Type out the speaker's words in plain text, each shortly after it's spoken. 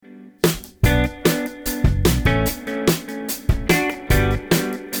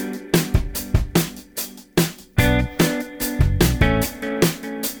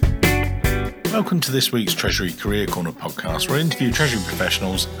Welcome to this week's Treasury Career Corner podcast, where I interview Treasury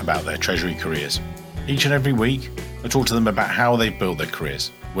professionals about their Treasury careers. Each and every week, I talk to them about how they've built their careers,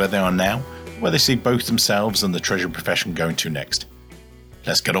 where they are now, where they see both themselves and the Treasury profession going to next.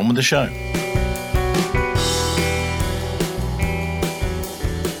 Let's get on with the show.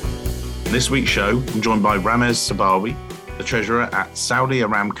 In this week's show, I'm joined by Ramez Sabawi, the Treasurer at Saudi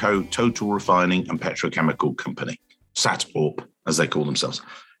Aramco Total Refining and Petrochemical Company, SATORP, as they call themselves.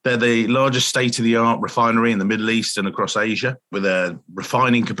 They're the largest state-of-the-art refinery in the Middle East and across Asia, with a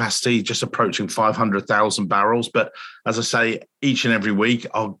refining capacity just approaching 500,000 barrels. But as I say, each and every week,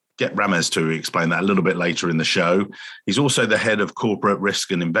 I'll get Ramez to explain that a little bit later in the show. He's also the head of corporate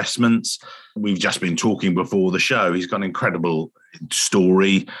risk and investments. We've just been talking before the show. He's got an incredible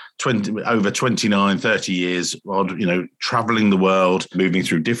story, over 29, 30 years, traveling the world, moving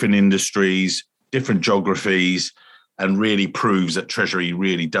through different industries, different geographies, and really proves that Treasury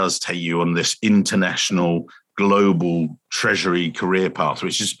really does take you on this international, global Treasury career path,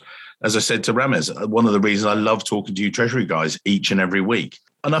 which is, as I said to Ramez, one of the reasons I love talking to you Treasury guys each and every week.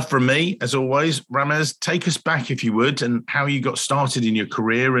 Enough from me, as always. Ramez, take us back, if you would, and how you got started in your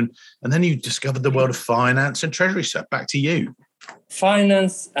career, and then you discovered the world of finance and Treasury. So back to you.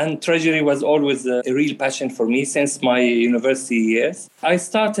 Finance and Treasury was always a real passion for me since my university years. I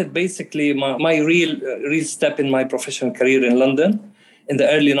started basically my real step in my professional career in London in the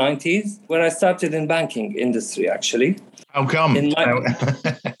early 90s, where I started in banking industry, actually. How come?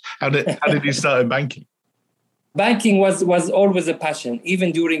 How did you start in banking? Banking was always a passion.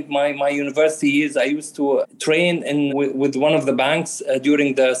 Even during my university years, I used to train with one of the banks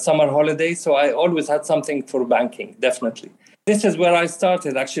during the summer holidays. So I always had something for banking, definitely. This is where I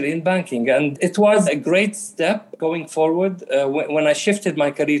started, actually, in banking. And it was a great step going forward when I shifted my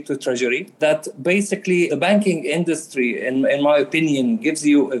career to Treasury, that basically the banking industry, in my opinion, gives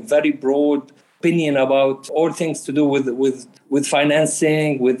you a very broad opinion about all things to do with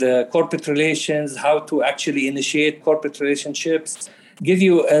financing, with corporate relations, how to actually initiate corporate relationships, give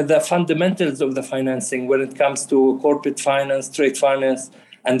you the fundamentals of the financing when it comes to corporate finance, trade finance.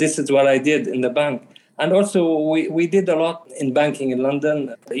 And this is what I did in the bank. And also, we did a lot in banking in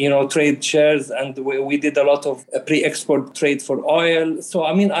London, trade shares, and we did a lot of pre-export trade for oil. So,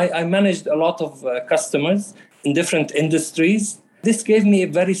 I managed a lot of customers in different industries. This gave me a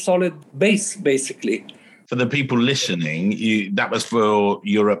very solid base, basically. For the people listening, that was for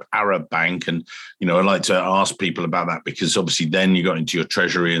Europe Arab Bank. And, I like to ask people about that because obviously then you got into your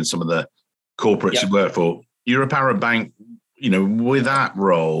Treasury and some of the corporates you work for. Europe Arab Bank, with that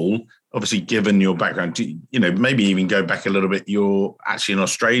role, obviously, given your background, maybe even go back a little bit. You're actually an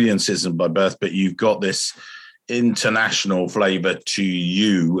Australian citizen by birth, but you've got this international flavour to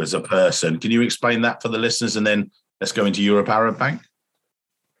you as a person. Can you explain that for the listeners? And then let's go into Europe Arab Bank.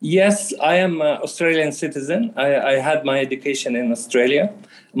 Yes, I am an Australian citizen. I had my education in Australia.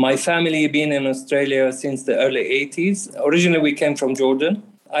 My family been in Australia since the early 80s. Originally, we came from Jordan.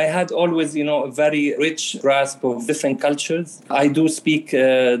 I had always, a very rich grasp of different cultures. I do speak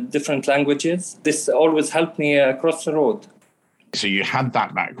different languages. This always helped me across the road. So you had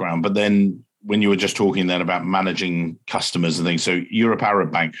that background, but then when you were just talking then about managing customers and things, so Europe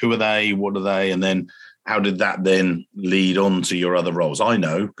Arab Bank, who are they? What are they? And then how did that then lead on to your other roles? I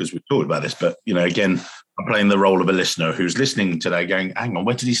know, because we've talked about this, but, again, I'm playing the role of a listener who's listening today going, hang on,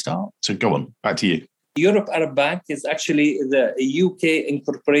 where did he start? So go on, back to you. Europe Arab Bank is actually the UK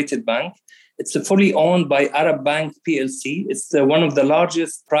incorporated bank. It's fully owned by Arab Bank PLC. It's one of the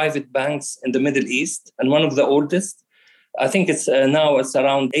largest private banks in the Middle East and one of the oldest. I think it's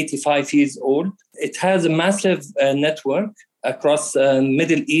around 85 years old. It has a massive network across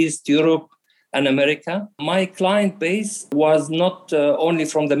Middle East, Europe, and America. My client base was not only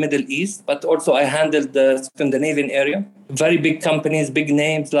from the Middle East, but also I handled the Scandinavian area. Very big companies, big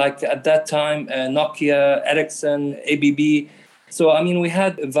names like at that time, Nokia, Ericsson, ABB. So, we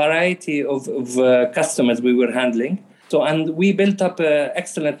had a variety of customers we were handling. So, and we built up an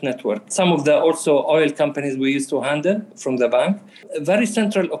excellent network. Some of the also oil companies we used to handle from the bank. A very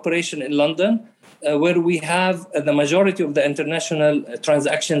central operation in London, where we have the majority of the international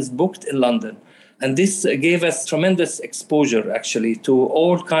transactions booked in London. And this gave us tremendous exposure, actually, to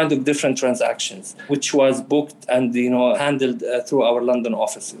all kinds of different transactions, which was booked and, handled through our London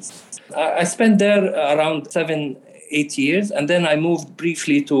offices. I spent there around 7-8 years, and then I moved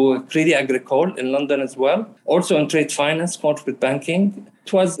briefly to Crédit Agricole in London as well, also in trade finance, corporate banking.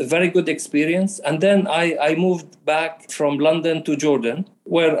 It was a very good experience. And then I moved back from London to Jordan,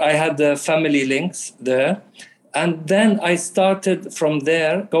 where I had the family links there. And then I started from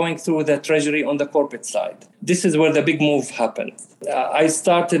there going through the treasury on the corporate side. This is where the big move happened. I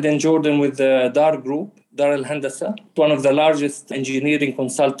started in Jordan with the Dar Group, Dar Al Handasa, one of the largest engineering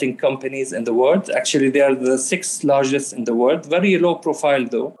consulting companies in the world. Actually, they are the 6th largest in the world. Very low profile,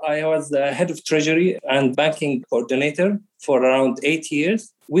 though. I was the head of treasury and banking coordinator for around 8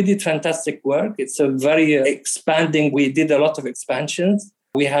 years. We did fantastic work. It's a very expanding. We did a lot of expansions.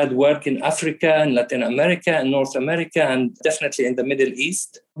 We had work in Africa and Latin America and North America and definitely in the Middle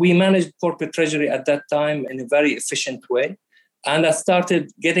East. We managed corporate treasury at that time in a very efficient way. And I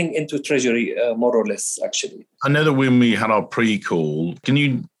started getting into treasury more or less, actually. I know that when we had our pre-call, can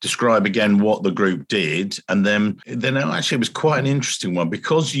you describe again what the group did? And then actually it was quite an interesting one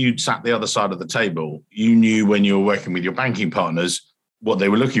because you'd sat the other side of the table. You knew when you were working with your banking partners what they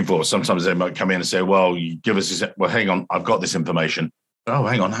were looking for. Sometimes they might come in and say, well, you give us this, well, hang on, I've got this information. Oh,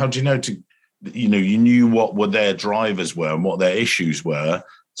 hang on, how do you know you knew what their drivers were and what their issues were.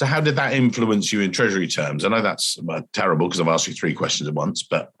 So how did that influence you in treasury terms? I know that's terrible because I've asked you 3 questions at once,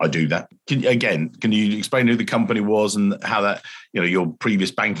 but I do that. Can you explain who the company was and how that, your previous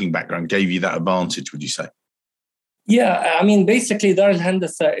banking background gave you that advantage, would you say? Yeah, I mean, basically, Dar Al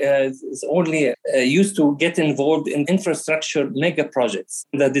Handasa is only used to get involved in infrastructure mega projects,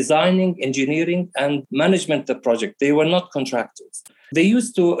 the designing, engineering, and management of the project. They were not contractors. They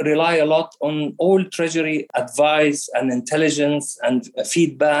used to rely a lot on all treasury advice and intelligence and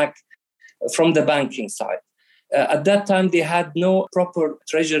feedback from the banking side. At that time, they had no proper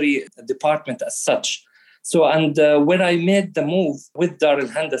treasury department as such. So, and when I made the move with Dar Al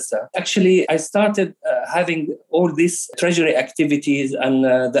Handasa, actually, I started having all these treasury activities and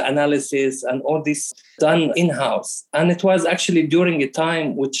the analysis and all this done in-house. And it was actually during a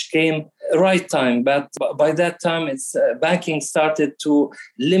time which came right time. But by that time, banking started to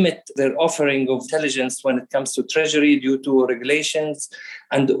limit their offering of intelligence when it comes to treasury due to regulations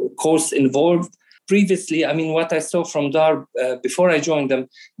and costs involved. Previously, I mean, what I saw from Dar before I joined them,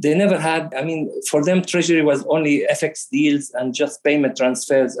 they never had, for them, treasury was only FX deals and just payment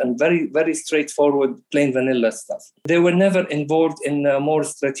transfers and very, very straightforward, plain vanilla stuff. They were never involved in more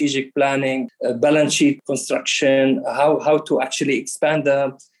strategic planning, balance sheet construction, how to actually expand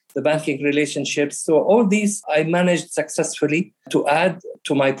the banking relationships. So all these I managed successfully to add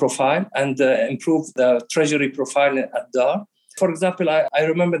to my profile and improve the treasury profile at Dar. For example, I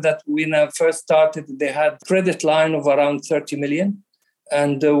remember that when I first started, they had credit line of around 30 million.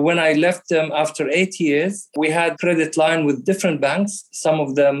 And when I left them after 8 years, we had credit line with different banks, some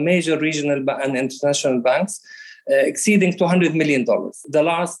of the major regional and international banks, exceeding $200 million. The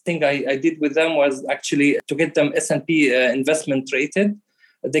last thing I did with them was actually to get them S&P investment rated.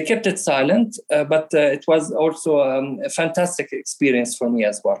 They kept it silent, but it was also a fantastic experience for me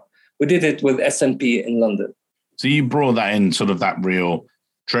as well. We did it with S&P in London. So you brought that in, sort of that real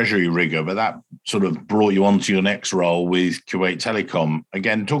treasury rigor, but that sort of brought you onto your next role with Kuwait Telecom.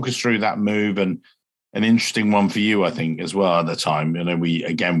 Again, talk us through that move, and an interesting one for you, I think, as well at the time.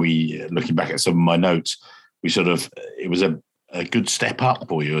 We looking back at some of my notes, it was a good step up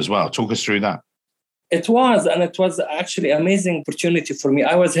for you as well. Talk us through that. It was, and it was actually an amazing opportunity for me.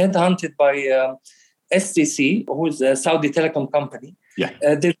 I was headhunted by STC, who's a Saudi telecom company. Yeah.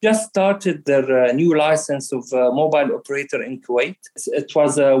 They just started their new license of mobile operator in Kuwait. It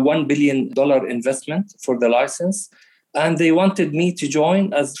was a $1 billion investment for the license. And they wanted me to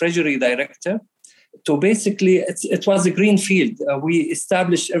join as treasury director. So basically, it was a green field. We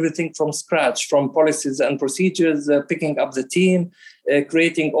established everything from scratch, from policies and procedures, picking up the team,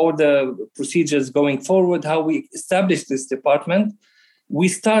 creating all the procedures going forward, how we established this department. We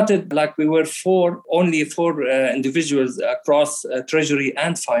started like we were only four individuals across treasury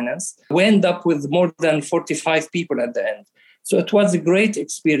and finance. We end up with more than 45 people at the end. So it was a great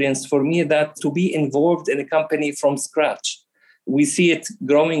experience for me that to be involved in a company from scratch. We see it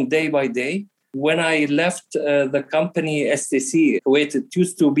growing day by day. When I left the company STC Kuwait, it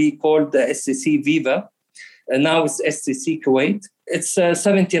used to be called the STC Viva. And now it's STC Kuwait. It's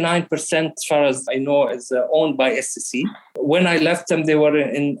 79%, as far as I know, is owned by STC. When I left them, they were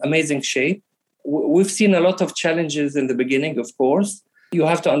in amazing shape. We've seen a lot of challenges in the beginning, of course. You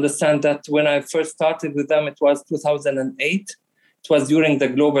have to understand that when I first started with them, it was 2008. It was during the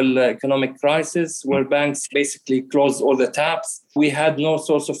global economic crisis where banks basically closed all the taps. We had no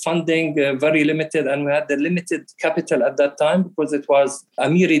source of funding, very limited, and we had the limited capital at that time because it was a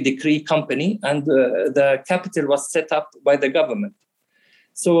Amiri decree company and the capital was set up by the government.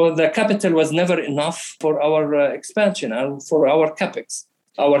 So the capital was never enough for our expansion and for our capex.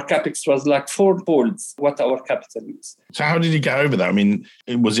 our capex was like 4-fold what our capital is. So how did you get over that? I mean,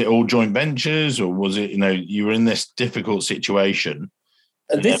 was it all joint ventures, or was it, you were in this difficult situation?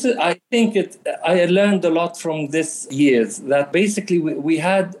 I learned a lot from this years, that basically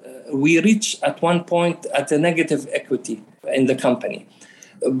we reached at one point at a negative equity in the company.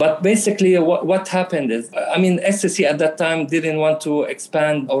 But basically what happened is, SSE at that time didn't want to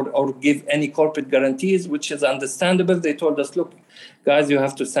expand or give any corporate guarantees, which is understandable. They told us, look, guys, you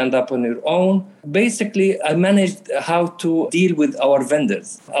have to stand up on your own. Basically, I managed how to deal with our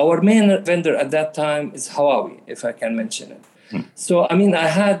vendors. Our main vendor at that time is Huawei, if I can mention it. So, I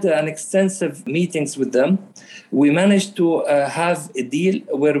had an extensive meetings with them. We managed to have a deal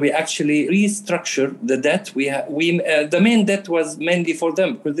where we actually restructured the debt. The main debt was mainly for them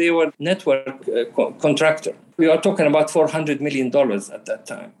because they were network contractor. We are talking about $400 million at that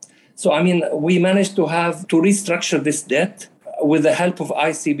time. So, we managed to restructure this debt with the help of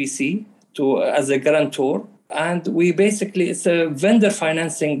ICBC as a guarantor. And we basically, it's a vendor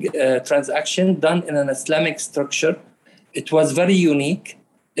financing transaction done in an Islamic structure. It was very unique.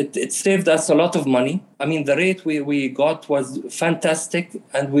 It saved us a lot of money. The rate we got was fantastic.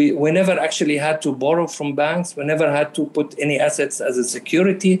 And we never actually had to borrow from banks. We never had to put any assets as a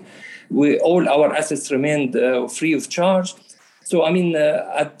security. All our assets remained free of charge. So,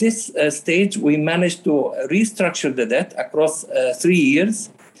 at this stage, we managed to restructure the debt across 3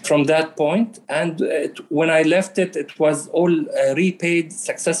 years from that point. And when I left it was all repaid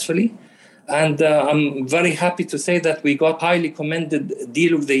successfully. And I'm very happy to say that we got highly commended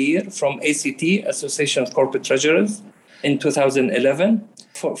Deal of the Year from ACT, Association of Corporate Treasurers, in 2011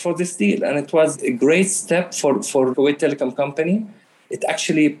 for this deal. And it was a great step for Kuwait Telecom Company. It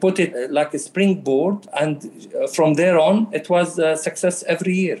actually put it like a springboard. And from there on, it was a success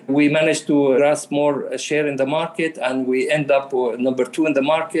every year. We managed to grasp more share in the market, and we end up number 2 in the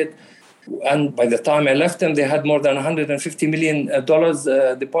market. And by the time I left them, they had more than $150 million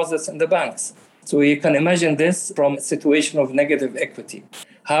deposits in the banks. So you can imagine this from a situation of negative equity,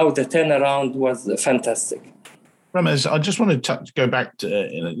 how the turnaround was fantastic. Ramez, I just want to go back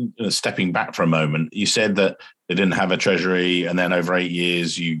to stepping back for a moment. You said that they didn't have a treasury, and then over 8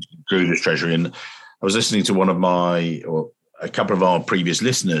 years you grew this treasury. And I was listening to a couple of our previous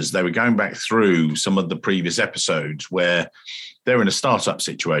listeners. They were going back through some of the previous episodes where they're in a startup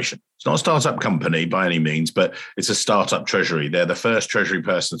situation. It's not a startup company by any means, but it's a startup treasury. They're the first treasury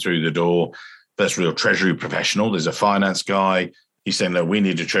person through the door, first real treasury professional. There's a finance guy. He's saying, look, we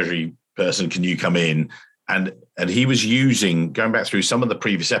need a treasury person. Can you come in? And he was going back through some of the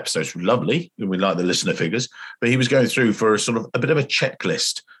previous episodes, lovely. We like the listener figures, but he was going through for a bit of a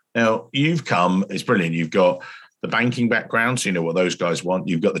checklist. Now, you've come, it's brilliant. You've got the banking background, so you know what those guys want.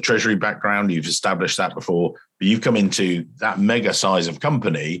 You've got the treasury background. You've established that before, but you've come into that mega size of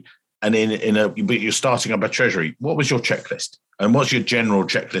company, and but you're starting up a treasury. What was your checklist? And what's your general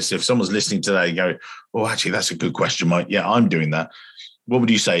checklist? If someone's listening today, go, oh, actually, that's a good question, Mike. Yeah, I'm doing that. What would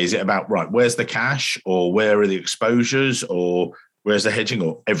you say? Is it about, right, where's the cash, or where are the exposures, or where's the hedging,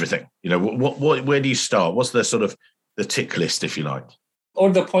 or everything? Where do you start? What's the the tick list, if you like? All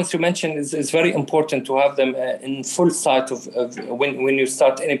the points you mentioned is very important to have them in full sight of when you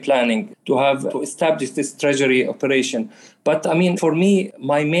start any planning, to establish this treasury operation. But for me,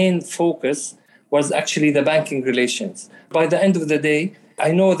 my main focus was actually the banking relations. By the end of the day,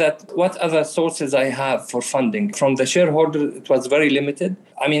 I know that what other sources I have for funding. From the shareholder, it was very limited.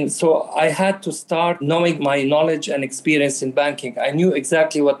 So I had to start knowing my knowledge and experience in banking. I knew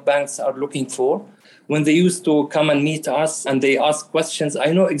exactly what banks are looking for. When they used to come and meet us and they ask questions,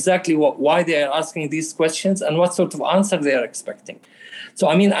 I know exactly why they are asking these questions and what sort of answer they are expecting. So,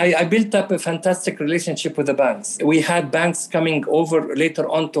 I built up a fantastic relationship with the banks. We had banks coming over later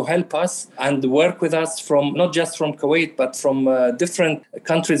on to help us and work with us from not just from Kuwait, but from different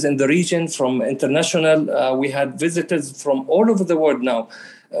countries in the region, from international. We had visitors from all over the world now.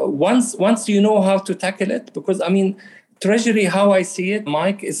 Once you know how to tackle it, because Treasury, how I see it,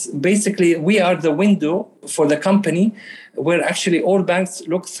 Mike, is basically we are the window for the company where actually all banks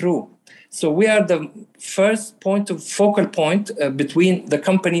look through. So we are the first focal point between the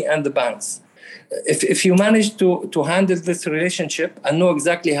company and the banks. If you manage to handle this relationship and know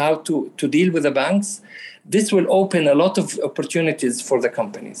exactly how to deal with the banks, this will open a lot of opportunities for the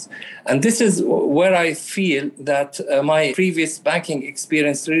companies. And this is where I feel that my previous banking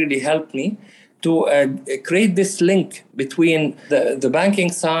experience really helped me to create this link between the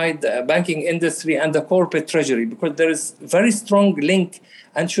banking side, the banking industry, and the corporate treasury, because there is very strong link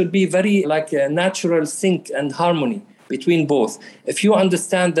and should be very like a natural sync and harmony between both. If you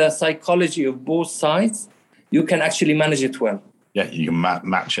understand the psychology of both sides, you can actually manage it well. Yeah, you can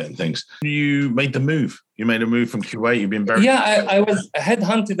match it and things. You made the move. You made a move from Kuwait. You've been very... Yeah, I was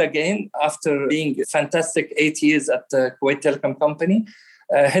headhunted again after being fantastic 8 years at the Kuwait Telecom Company.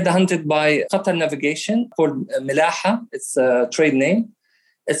 Headhunted by Qatar Navigation called Milaha. It's a trade name.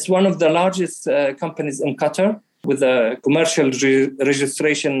 It's one of the largest companies in Qatar with a commercial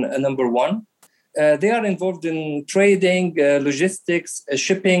registration number 1. They are involved in trading, logistics,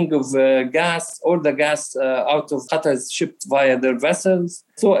 shipping of gas. All the gas out of Qatar is shipped via their vessels.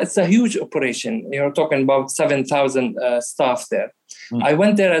 So it's a huge operation. You're talking about 7,000 staff there. I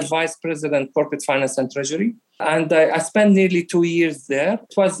went there as Vice President, Corporate Finance and Treasury. And I spent nearly 2 years there.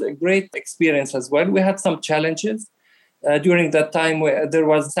 It was a great experience as well. We had some challenges. During that time, there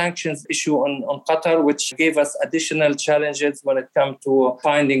was sanctions issue on Qatar, which gave us additional challenges when it comes to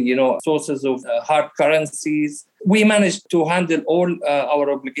finding, sources of hard currencies. We managed to handle all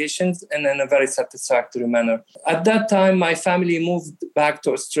our obligations in a very satisfactory manner. At that time, my family moved back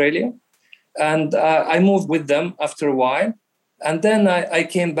to Australia, and I moved with them after a while. And then I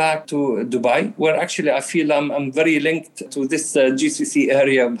came back to Dubai, where actually I feel I'm very linked to this GCC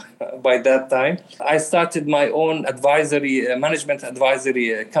area by that time. I started my own management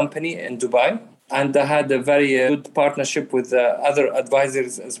advisory company in Dubai. And I had a very good partnership with other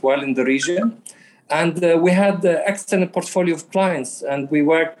advisors as well in the region. And we had an excellent portfolio of clients, and we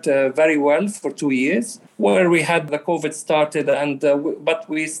worked very well for 2 years, where we had the COVID started, but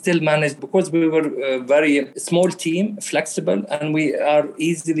we still managed because we were a very small team, flexible, and we are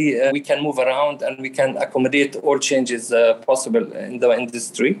we can move around and we can accommodate all changes possible in the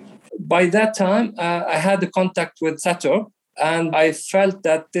industry. By that time, I had a contact with Sator, and I felt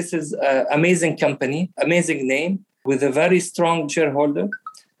that this is an amazing company, amazing name, with a very strong shareholder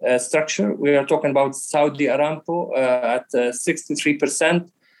structure. We are talking about Saudi Aramco at 63%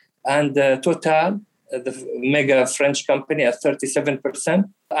 and Total, the mega French company, at 37%.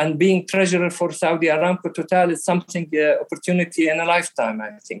 And being treasurer for Saudi Aramco Total is something, opportunity in a lifetime,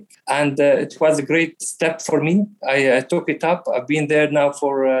 I think. And it was a great step for me. I took it up. I've been there now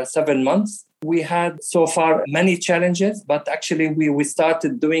for 7 months. We had so far many challenges, but actually we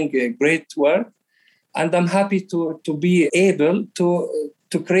started doing great work. And I'm happy to be able to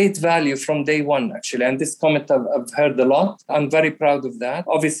create value from day one, actually. And this comment I've heard a lot. I'm very proud of that.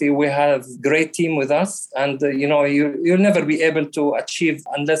 Obviously, we have a great team with us. And, you'll never be able to achieve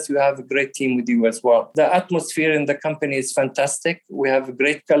unless you have a great team with you as well. The atmosphere in the company is fantastic. We have a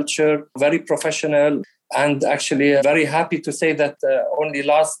great culture, very professional. And actually, very happy to say that only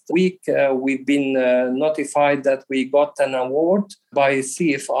last week, we've been notified that we got an award by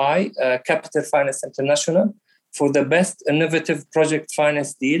CFI, Capital Finance International, for the best innovative project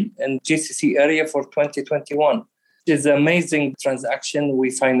finance deal in GCC area for 2021. It is an amazing transaction we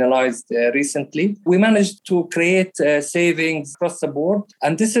finalized recently. We managed to create savings across the board.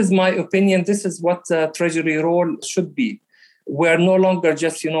 And this is my opinion. This is what the treasury role should be. We're no longer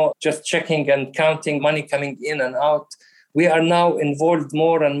just checking and counting money coming in and out. We are now involved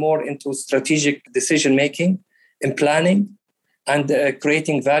more and more into strategic decision-making and planning and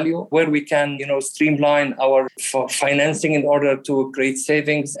creating value where we can, streamline our financing in order to create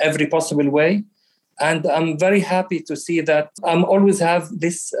savings every possible way. And I'm very happy to see that I always have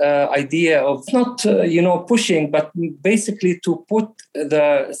this idea of not, pushing, but basically to put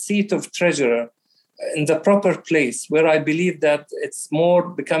the seat of treasurer in the proper place where I believe that it's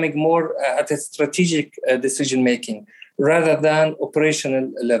becoming more at a strategic decision-making rather than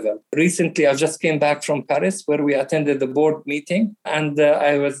operational level. Recently, I just came back from Paris where we attended the board meeting, and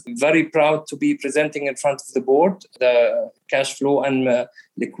I was very proud to be presenting in front of the board the cash flow and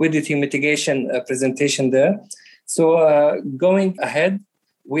liquidity mitigation presentation there. So going ahead,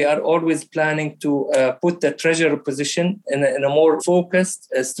 we are always planning to put the treasurer position in a more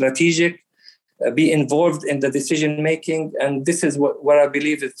focused, strategic, be involved in the decision-making. And this is where I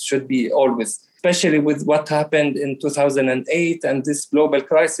believe it should be always, especially with what happened in 2008 and this global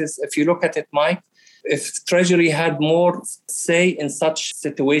crisis. If you look at it, Mike, if Treasury had more say in such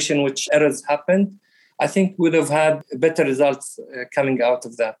situation which errors happened, I think we would have had better results coming out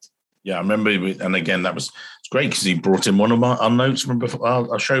of that. Yeah, I remember, and again, it's great because he brought in one of our notes from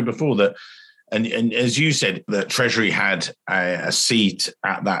our show before that. And as you said, that Treasury had a seat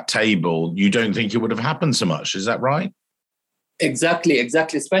at that table. You don't think it would have happened so much. Is that right? Exactly.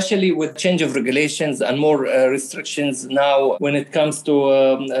 Especially with change of regulations and more restrictions now when it comes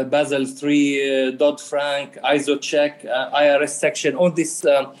to Basel III, Dodd-Frank, ISO-check, IRS section, all these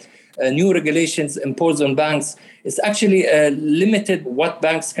new regulations imposed on banks. It's actually limited what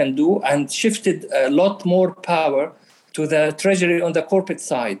banks can do and shifted a lot more power to the Treasury on the corporate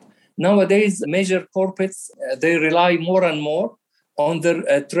side. Nowadays, major corporates, they rely more and more on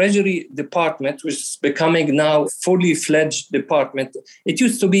the Treasury Department, which is becoming now fully fledged department. It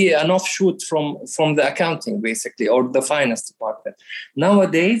used to be an offshoot from the accounting, basically, or the finance department.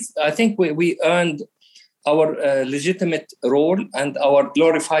 Nowadays, I think we earned our legitimate role and our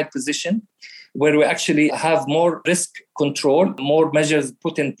glorified position, where we actually have more risk control, more measures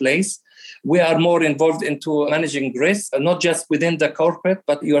put in place. We are more involved into managing risk, not just within the corporate,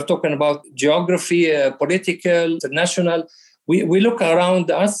 but you are talking about geography, political, international. We look around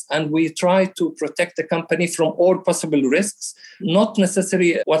us and we try to protect the company from all possible risks, not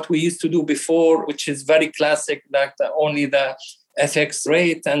necessarily what we used to do before, which is very classic, like only the FX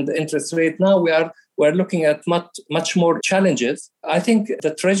rate and the interest rate. Now we're looking at much more challenges. I think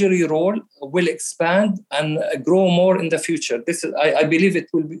the Treasury role will expand and grow more in the future. I believe it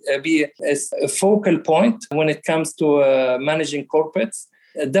will be a focal point when it comes to managing corporates.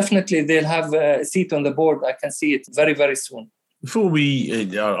 Definitely, they'll have a seat on the board. I can see it very, very soon. Before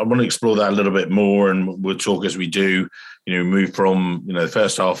I want to explore that a little bit more, and we'll talk as we do, move from, the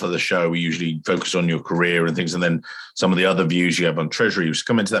first half of the show, we usually focus on your career and things, and then some of the other views you have on Treasury. We'll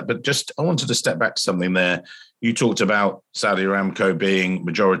come into that, but just, I wanted to step back to something there. You talked about Saudi Aramco being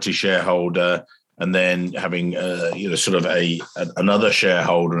majority shareholder and then having, sort of another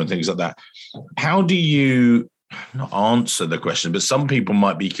shareholder and things like that. How do you not answer the question, but some people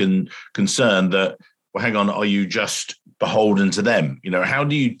might be concerned that, well, hang on, are you just beholden to them? How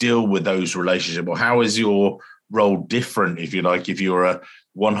do you deal with those relationships? Or how is your role different, if you like, if you're a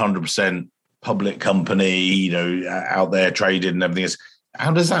 100% public company, out there trading and everything else?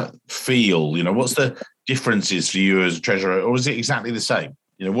 How does that feel? What's the differences for you as a treasurer, or is it exactly the same?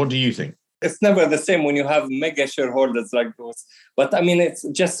 What do you think? It's never the same when you have mega shareholders like those. But I mean, it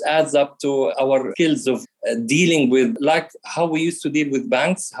just adds up to our skills of dealing with, like how we used to deal with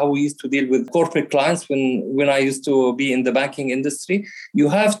banks, how we used to deal with corporate clients when I used to be in the banking industry. You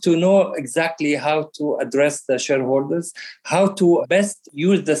have to know exactly how to address the shareholders, how to best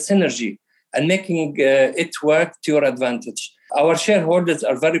use the synergy and making it work to your advantage. Our shareholders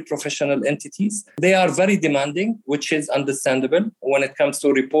are very professional entities. They are very demanding, which is understandable when it comes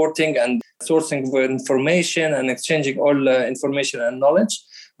to reporting and sourcing of information and exchanging all information and knowledge.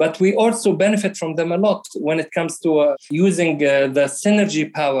 But we also benefit from them a lot when it comes to using the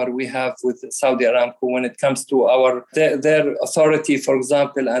synergy power we have with Saudi Aramco when it comes to their authority, for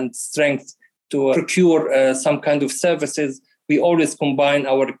example, and strength to procure some kind of services. We always combine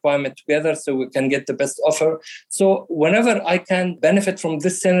our requirement together so we can get the best offer. So whenever I can benefit from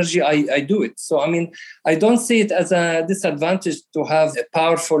this synergy, I do it. So, I mean, I don't see it as a disadvantage to have a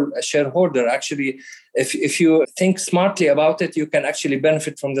powerful shareholder. Actually, if you think smartly about it, you can actually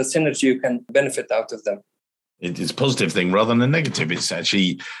benefit from the synergy. You can benefit out of them. It's a positive thing rather than a negative. It's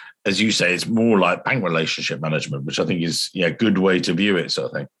actually, as you say, it's more like bank relationship management, which I think is a good way to view it, sort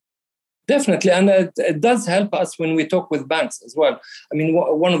of thing. Definitely. And it does help us when we talk with banks as well. I mean,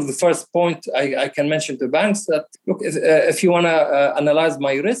 one of the first points I can mention to banks that, look, if you want to analyze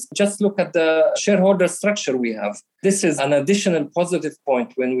my risk, just look at the shareholder structure we have. This is an additional positive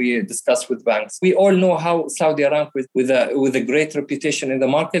point when we discuss with banks. We all know how Saudi Aramco is with a great reputation in the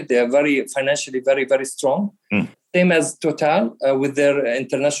market. They are very financially very, very strong. Same as Total with their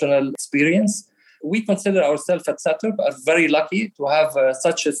international experience. We consider ourselves at SATORP are very lucky to have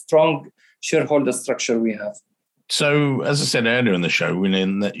such a strong shareholder structure we have. So, as I said earlier in the show,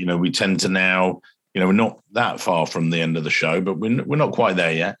 we tend to now, we're not that far from the end of the show, but we're not quite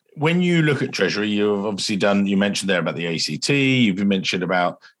there yet. When you look at Treasury, you've obviously you mentioned there about the ACT, you've mentioned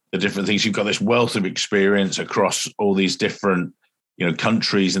about the different things. You've got this wealth of experience across all these different,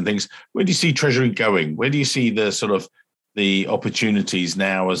 countries and things. Where do you see Treasury going? Where do you see the sort of the opportunities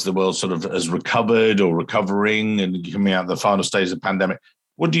now as the world sort of has recovered or recovering and coming out of the final stage of the pandemic?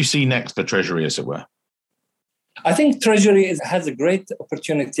 What do you see next for Treasury, as it were? I think Treasury has a great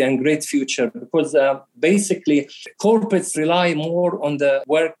opportunity and great future because basically corporates rely more on the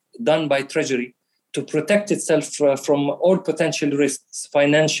work done by Treasury to protect itself from all potential risks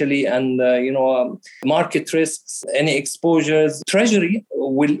financially and market risks, any exposures. Treasury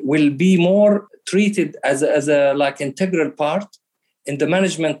will be more treated as a like integral part in the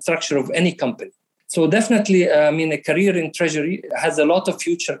management structure of any company. So definitely, a career in Treasury has a lot of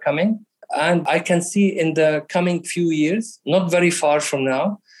future coming. And I can see in the coming few years, not very far from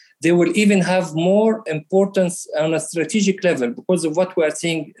now, they will even have more importance on a strategic level because of what we are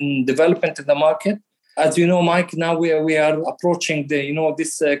seeing in development in the market. As you know, Mike, now we are approaching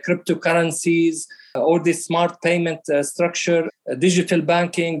this cryptocurrencies, or this smart payment structure, digital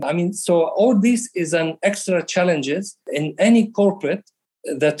banking. So all this is an extra challenges in any corporate.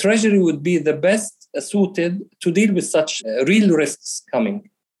 The Treasury would be the best suited to deal with such real risks coming.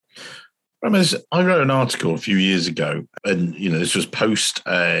 Ramez, I wrote an article a few years ago, and this was post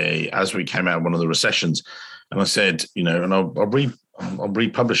as we came out of one of the recessions, and I said, and I'll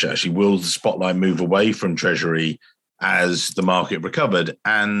republish it actually. Will the spotlight move away from Treasury as the market recovered,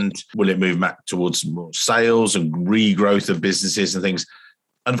 and will it move back towards more sales and regrowth of businesses and things?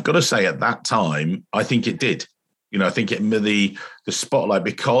 And I've got to say, at that time, I think it did. I think the spotlight,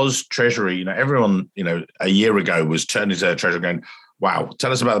 because Treasury, everyone, a year ago was turning to their Treasury going, wow,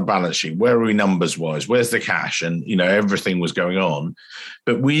 tell us about the balance sheet. Where are we numbers wise? Where's the cash? And, everything was going on.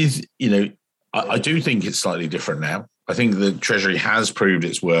 But with, I do think it's slightly different now. I think the Treasury has proved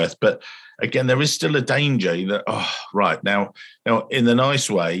its worth. But again, there is still a danger that, now in the nice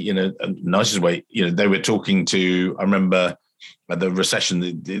way, nicest way, they were talking to, I remember at the recession,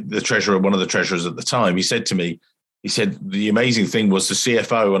 the treasurer, one of the treasurers at the time, he said to me, the amazing thing was the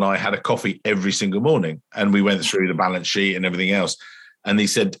CFO and I had a coffee every single morning and we went through the balance sheet and everything else. And he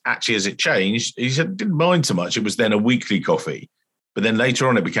said, actually, as it changed, he said, didn't mind so much. It was then a weekly coffee, but then later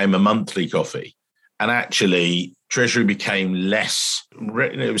on it became a monthly coffee. And actually, Treasury became less,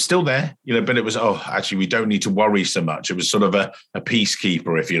 it was still there, but it was, actually, we don't need to worry so much. It was sort of a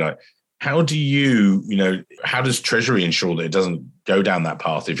peacekeeper, if you like. How do you, how does Treasury ensure that it doesn't go down that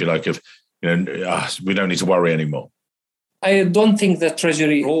path, if you like, of, we don't need to worry anymore? I don't think the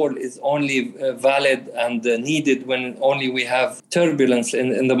Treasury role is only valid and needed when only we have turbulence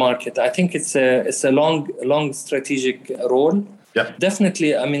in the market. I think it's a long strategic role. Yeah.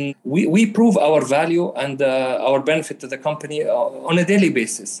 Definitely. I mean, we prove our value and our benefit to the company on a daily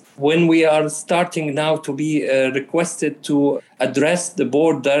basis. When we are starting now to be requested to address the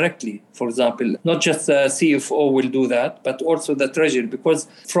board directly, for example, not just the CFO will do that, but also the Treasury, because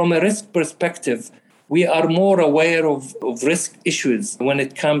from a risk perspective, we are more aware of risk issues when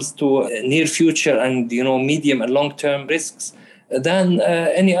it comes to near future and medium and long-term risks than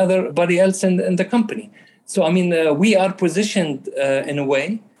anybody else in the company. So, we are positioned in a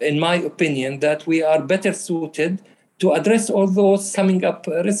way, in my opinion, that we are better suited to address all those coming up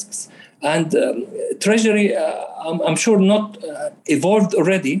risks. And Treasury, I'm sure, not evolved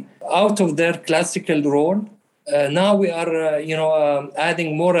already out of their classical role. Now we are,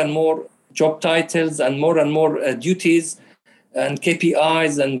 adding more and more job titles and more duties and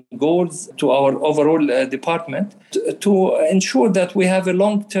KPIs and goals to our overall department to ensure that we have a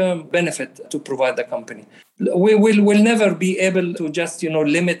long-term benefit to provide the company. We will never be able to just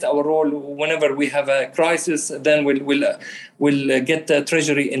limit our role whenever we have a crisis. Then we'll get the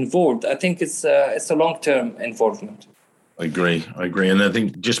Treasury involved. I think it's a long-term involvement. I agree. And I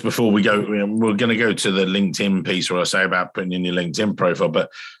think just before we go, we're going to go to the LinkedIn piece where I say about putting in your LinkedIn profile.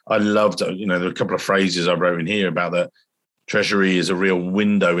 But I loved, there are a couple of phrases I wrote in here about that. Treasury is a real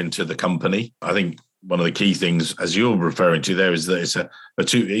window into the company. I think one of the key things, as you're referring to there, is that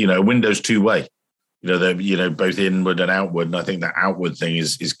it's a window's two-way. Both inward and outward. And I think that outward thing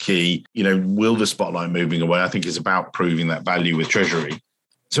is key. Will the spotlight moving away? I think it's about proving that value with Treasury.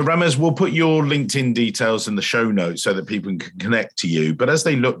 So Ramez, we'll put your LinkedIn details in the show notes so that people can connect to you. But as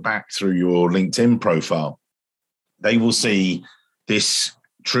they look back through your LinkedIn profile, they will see this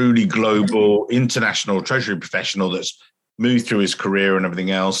truly global, international Treasury professional that's moved through his career and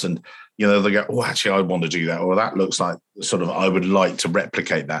everything else. And, they go, actually, I want to do that. Or that looks like sort of, I would like to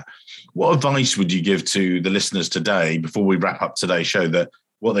replicate that. What advice would you give to the listeners today before we wrap up today's show, that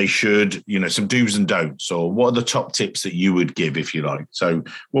what they should, some do's and don'ts, or what are the top tips that you would give, if you like? So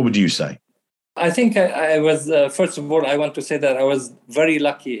what would you say? I think I was, first of all, I want to say that I was very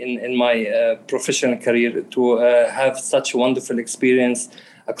lucky in my professional career to have such a wonderful experience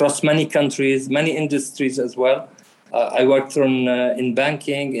across many countries, many industries as well. I worked in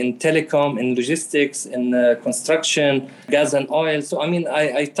banking, in telecom, in logistics, in construction, gas and oil. So,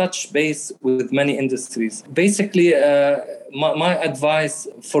 I touch base with many industries. Basically, my advice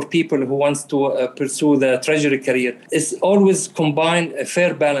for people who wants to pursue the Treasury career is always combine a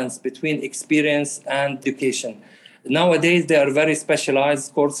fair balance between experience and education. Nowadays, there are very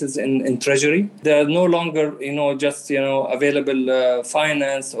specialized courses in Treasury. They are no longer, just, available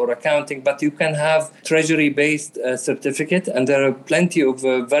finance or accounting, but you can have Treasury-based certificate, and there are plenty of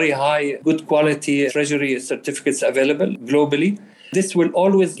very high, good quality Treasury certificates available globally. This will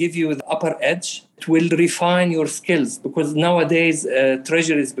always give you the upper edge. It will refine your skills because nowadays,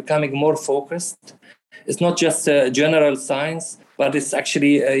 Treasury is becoming more focused. It's not just general science, but it's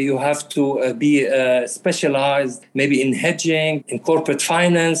actually you have to be specialized maybe in hedging, in corporate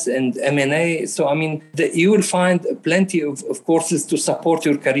finance and M&A. So, I mean, you will find plenty of courses to support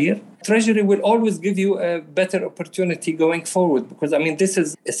your career. Treasury will always give you a better opportunity going forward because, I mean, this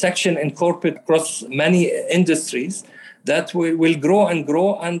is a section in corporate across many industries that will grow and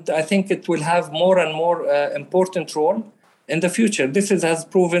grow. And I think it will have more and more important role in the future. This has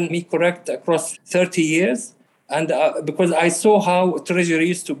proven me correct across 30 years. And because I saw how Treasury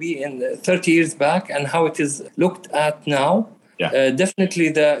used to be in 30 years back and how it is looked at now, definitely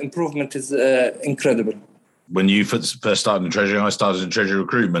the improvement is incredible. When you first started in Treasury, I started in Treasury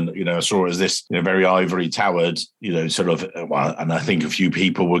recruitment, I saw it as this very ivory towered, sort of, and I think a few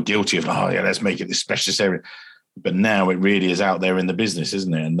people were guilty of, let's make it this specialist area. But now it really is out there in the business,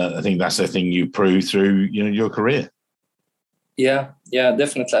 isn't it? And I think that's the thing you prove through, your career. Yeah,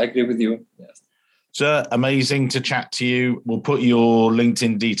 definitely. I agree with you. Yes. Sir, amazing to chat to you. We'll put your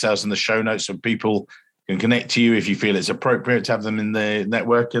LinkedIn details in the show notes so people can connect to you if you feel it's appropriate to have them in the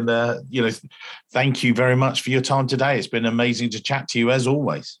network. And, thank you very much for your time today. It's been amazing to chat to you as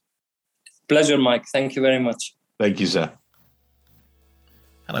always. Pleasure, Mike. Thank you very much. Thank you, sir.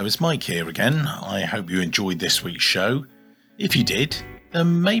 Hello, it's Mike here again. I hope you enjoyed this week's show. If you did,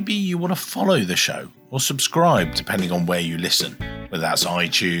 then maybe you want to follow the show or subscribe, depending on where you listen, whether that's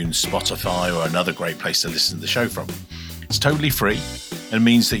iTunes, Spotify, or another great place to listen to the show from. It's totally free and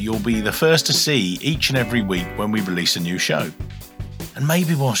means that you'll be the first to see each and every week when we release a new show. And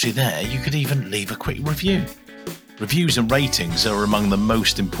maybe whilst you're there, you could even leave a quick review. Reviews and ratings are among the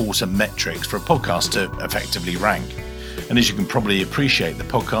most important metrics for a podcast to effectively rank. And as you can probably appreciate, the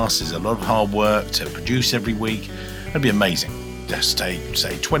podcast is a lot of hard work to produce every week. It'd be amazing. Just take,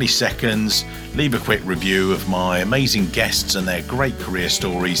 say, 20 seconds, leave a quick review of my amazing guests and their great career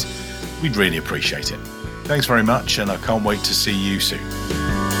stories. We'd really appreciate it. Thanks very much, and I can't wait to see you soon.